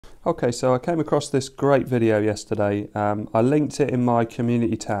Okay, so I came across this great video yesterday. I linked it in my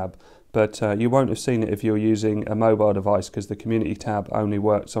community tab, but you won't have seen it if you're using a mobile device because the community tab only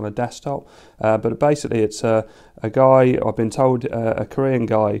works on a desktop. But basically it's a guy, I've been told, a Korean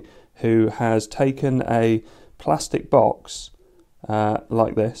guy who has taken a plastic box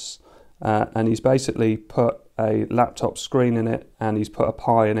like this and he's basically put a laptop screen in it and he's put a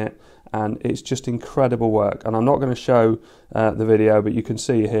Pi in it, and it's just incredible work. And I'm not going to show the video, but you can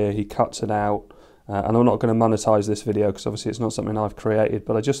see here he cuts it out, and I'm not going to monetize this video because obviously it's not something I've created,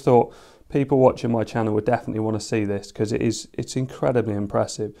 but I just thought people watching my channel would definitely want to see this because it's incredibly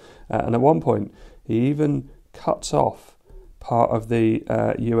impressive. And at one point he even cuts off part of the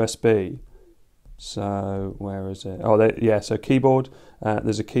USB. So where is it? Oh, yeah, so keyboard.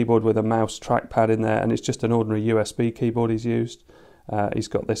 There's a keyboard with a mouse trackpad in there, and it's just an ordinary USB keyboard he's used. He's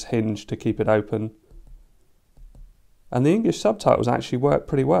got this hinge to keep it open. And the English subtitles actually work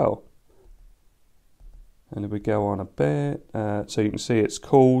pretty well. And if we go on a bit, so you can see it's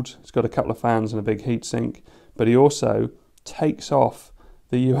cooled. It's got a couple of fans and a big heatsink. But he also takes off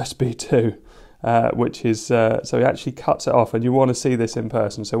the USB too, which is, so he actually cuts it off, and you want to see this in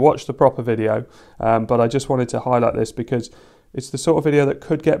person. So watch the proper video. But I just wanted to highlight this because it's the sort of video that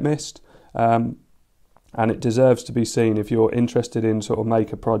could get missed. And it deserves to be seen if you're interested in sort of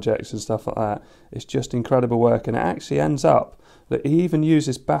maker projects and stuff like that. It's just incredible work, and it actually ends up that he even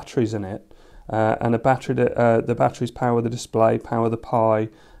uses batteries in it, and a battery that the batteries power the display, power the Pi.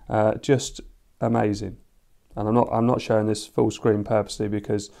 Just amazing. And I'm not showing this full screen purposely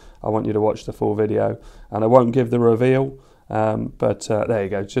because I want you to watch the full video, and I won't give the reveal. But there you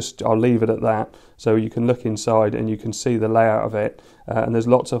go, I'll leave it at that so you can look inside and you can see the layout of it, and there's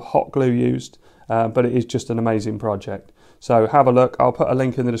lots of hot glue used, but it is just an amazing project. So have a look. I'll put a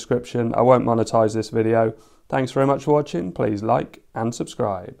link in the description. I won't monetize this video. Thanks very much for watching. Please like and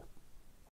subscribe.